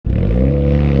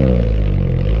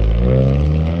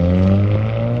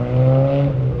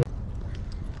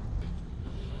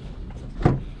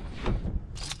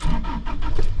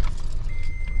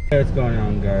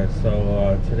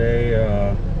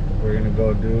today we're gonna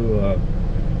go do a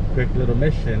quick little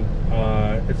mission.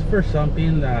 It's for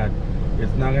something that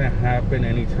it's not gonna happen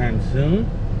anytime soon,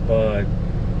 but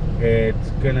it's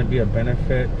gonna be a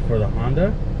benefit for the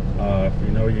Honda. If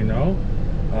you know, you know.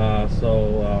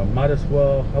 So might as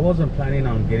well. I wasn't planning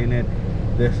on getting it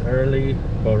this early,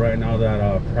 but right now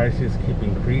that prices keep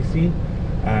increasing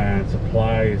and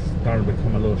supply is starting to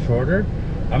become a little shorter,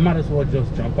 I might as well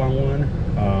just jump on one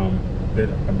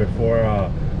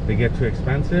before they get too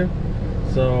expensive.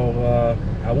 So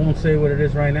I won't say what it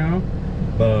is right now,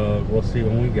 but we'll see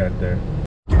when we get there.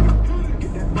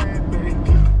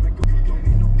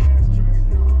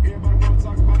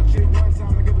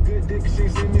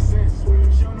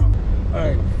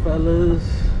 Alright fellas,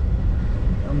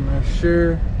 I'm not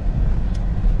sure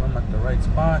I'm at the right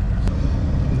spot.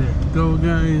 There you go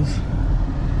guys,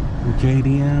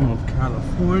 JDM of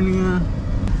California.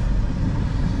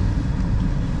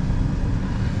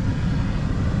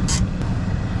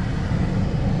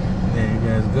 There you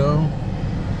guys go.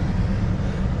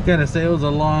 Gotta say, it was a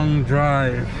long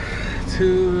drive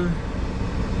to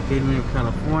JDM of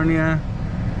California.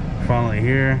 Finally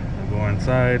here, I'll go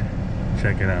inside,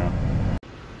 check it out.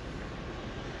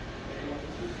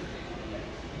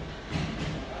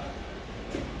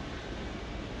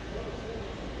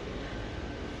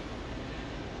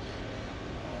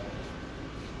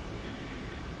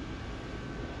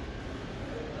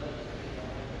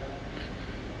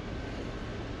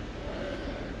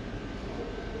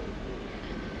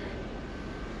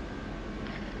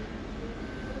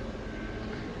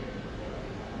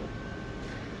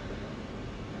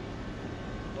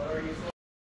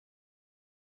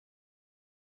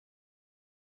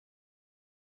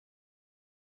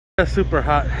 It's super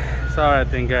hot. So I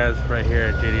think guys, right here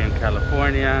at JDM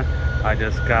California, I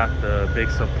just got the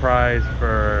big surprise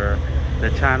for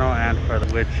the channel and for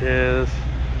the, which is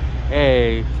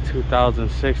a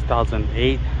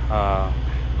 2006-2008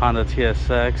 Honda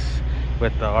TSX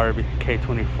with the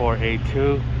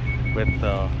K24A2 with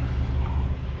the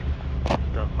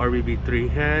RBB3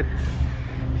 head.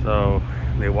 So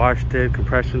they washed it,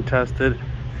 compression tested.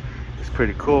 It's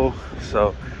pretty cool.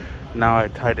 So now I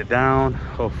tied it down,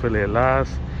 hopefully it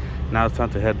lasts. Now it's time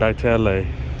to head back to LA.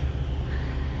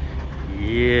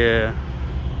 Yeah,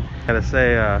 gotta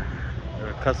say the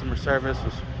customer service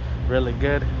was really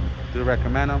good. Do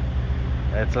recommend them.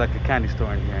 It's like a candy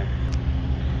store in here.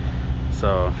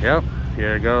 So yep,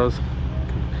 here it goes,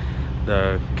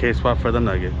 the K swap for the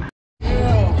Nugget.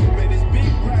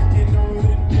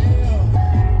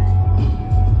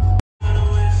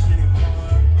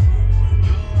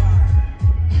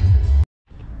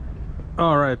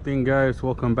 All right then guys,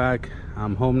 welcome back.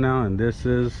 I'm home now, and this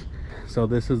is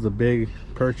the big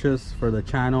purchase for the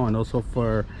channel and also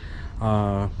for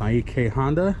my EK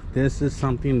Honda. This is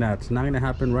something that's not going to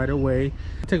happen right away.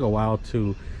 It'll take a while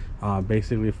to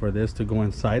basically for this to go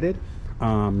inside it.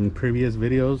 In previous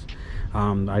videos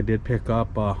I did pick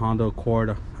up a Honda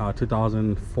Accord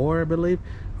 2004, I believe,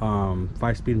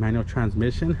 5-speed manual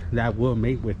transmission that will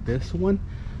mate with this one,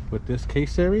 with this K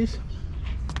series.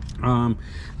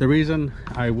 The reason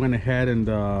I went ahead and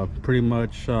pretty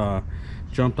much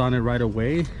jumped on it right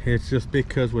away, it's just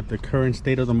because with the current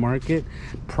state of the market,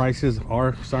 prices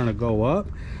are starting to go up.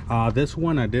 This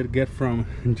one I did get from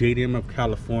JDM of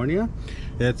California.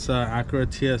 It's Acura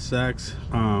TSX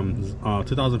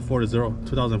 2004 to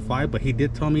 2005, but he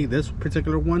did tell me this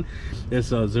particular one is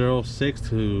 06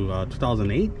 to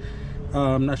 2008.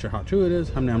 I'm not sure how true it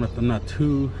is. I'm not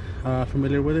too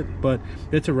familiar with it, but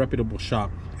it's a reputable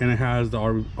shop, and it has the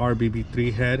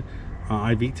RBB3 head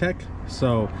IV Tech.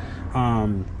 So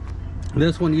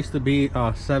this one used to be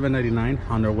 $799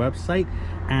 on their website,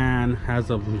 and as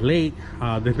of late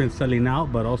they've been selling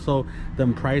out, but also the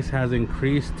price has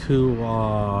increased to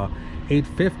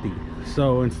 $850.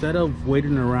 So instead of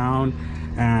waiting around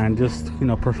and just, you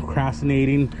know,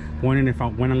 procrastinating, wondering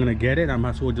when I'm gonna get it, I might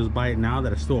as well just buy it now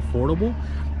that it's still affordable,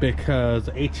 because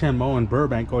HMO in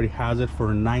Burbank already has it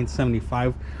for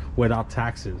 $975 without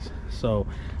taxes. So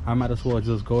I might as well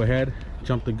just go ahead,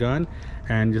 jump the gun,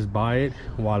 and just buy it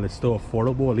while it's still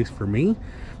affordable, at least for me.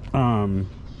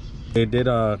 They did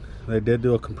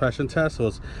do a compression test. So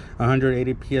it's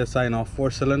 180 psi in all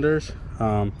 4 cylinders.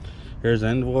 Here's the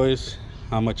invoice,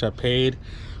 how much I paid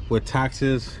with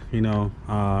taxes. You know,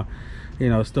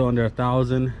 still under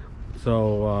 1,000.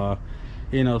 So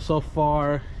you know, so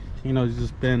far, you know, it's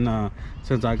just been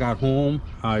since I got home,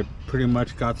 I pretty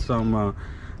much got some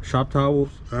shop towels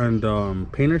and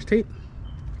painter's tape,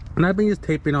 and I've been just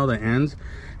taping all the ends,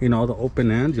 you know, all the open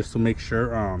ends, just to make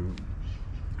sure,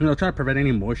 you know, try to prevent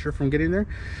any moisture from getting there.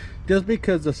 just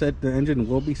because I said the engine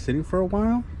will be sitting for a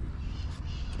while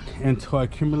until I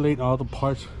accumulate all the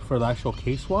parts for the actual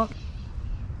case swap.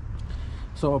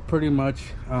 So pretty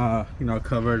much you know, I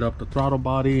covered up the throttle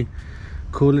body,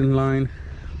 coolant line.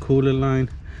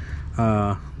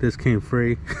 This came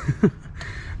free.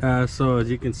 So as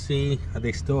you can see,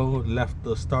 they still left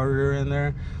the starter in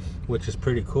there, which is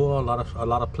pretty cool. A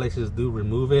lot of places do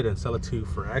remove it and sell it to you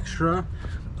for extra.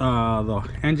 The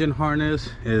engine harness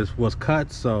was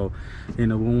cut, so you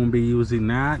know, we won't be using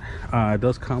that. It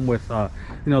does come with you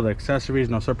know, the accessories,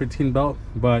 no serpentine belt,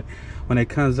 but when it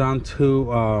comes down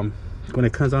to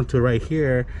right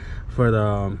here for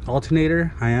the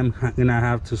alternator, I am gonna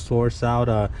have to source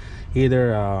out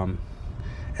either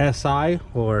SI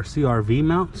or CRV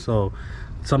mount. So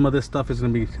some of this stuff is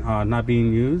gonna be not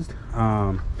being used.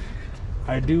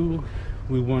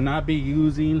 We will not be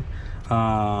using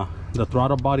the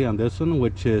throttle body on this one,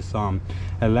 which is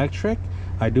electric.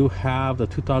 I do have the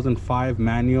 2005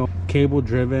 manual cable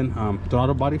driven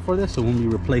throttle body for this, so we'll be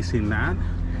replacing that.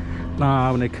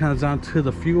 When it comes down to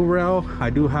the fuel rail, I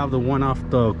do have the one off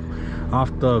the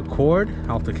cord,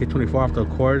 off the K24, off the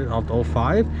cord, off the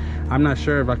 05. I'm not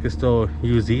sure if I can still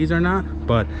use these or not,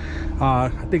 but I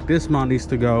think this mount needs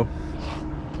to go,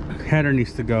 header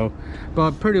needs to go.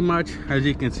 But pretty much, as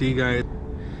you can see, guys,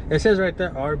 it says right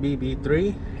there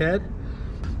RBB3 head.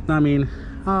 I mean,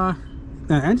 the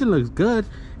engine looks good,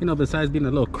 you know, besides being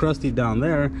a little crusty down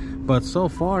there, but so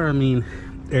far, I mean,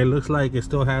 it looks like it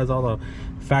still has all the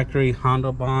factory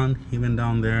Honda bond even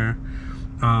down there.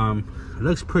 It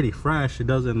looks pretty fresh. It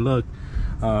doesn't look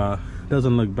bad.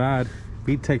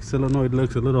 VTEC solenoid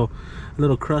looks a little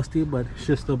crusty, but it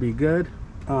should still be good.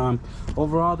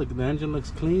 Overall, the engine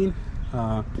looks clean.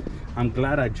 I'm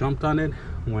glad I jumped on it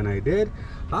when I did.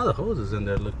 A lot of the hoses in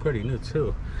there look pretty new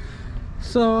too.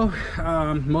 So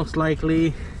most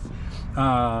likely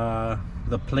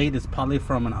the plate is probably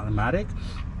from an automatic,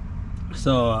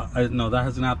 so I know that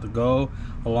has gonna have to go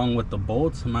along with the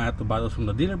bolts. I might have to buy those from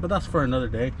the dealer, but that's for another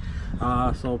day.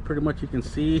 So pretty much you can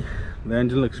see the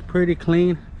engine looks pretty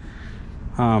clean.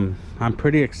 I'm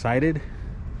pretty excited.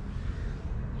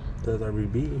 Does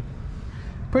RBB?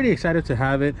 Pretty excited to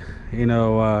have it. You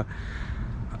know,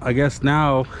 I guess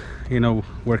now, you know,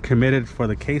 we're committed for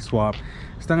the case swap.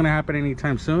 It's not gonna happen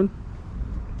anytime soon.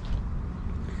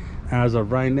 As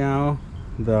of right now,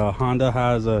 the Honda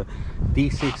has a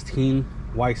D16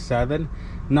 Y7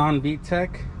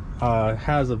 non-VTEC,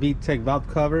 has a VTEC valve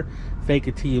cover, fake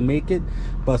it till you make it.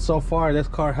 But so far this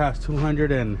car has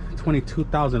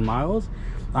 222,000 miles.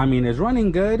 I mean, it's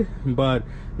running good, but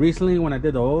recently when I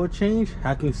did the oil change,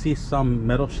 I can see some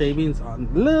metal shavings, a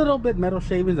little bit metal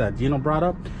shavings that Gino brought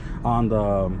up on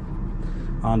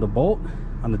the bolt,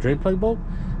 on the drain plug bolt.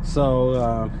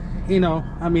 So you know,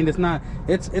 I mean,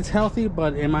 it's healthy,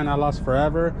 but it might not last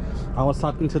forever. I was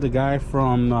talking to the guy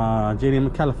from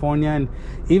JDM California, and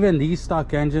even these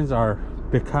stock engines are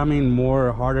becoming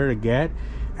more harder to get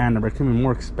and are becoming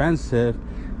more expensive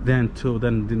than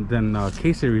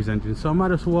K-series engines. So I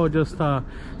might as well just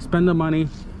spend the money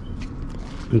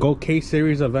and go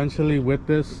K-series eventually with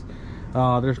this.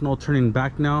 There's no turning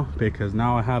back now, because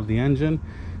now I have the engine.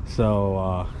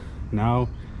 So now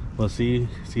we'll see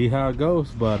how it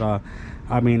goes. But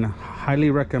I mean, highly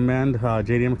recommend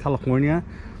JDM California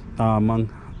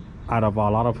out of a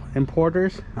lot of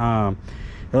importers.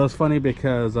 It was funny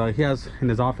because he has in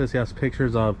his office, he has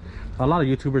pictures of a lot of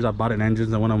YouTubers that bought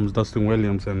engines, and one of them is Dustin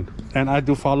Williams, and I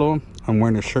do follow him. I'm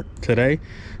wearing a shirt today,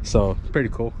 so pretty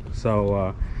cool.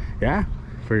 So yeah,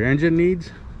 for your engine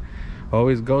needs,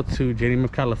 always go to JDM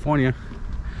of California.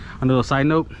 On a little side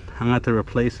note, I'm gonna have to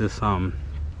replace this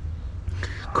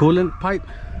coolant pipe.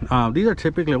 These are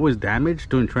typically always damaged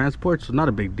during transport, so not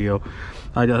a big deal.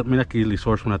 I mean, I can easily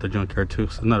source one at the junkyard too,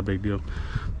 so not a big deal.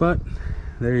 But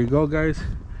there you go, guys,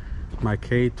 my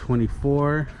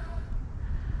K24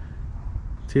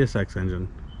 TSX engine.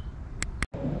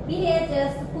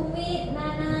 Just Pumi,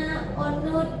 Nana, on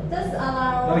note, just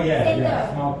Oh yeah, center.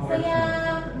 yeah, small So portion.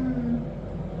 yeah,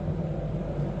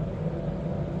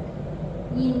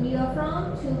 in you're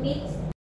from 2 weeks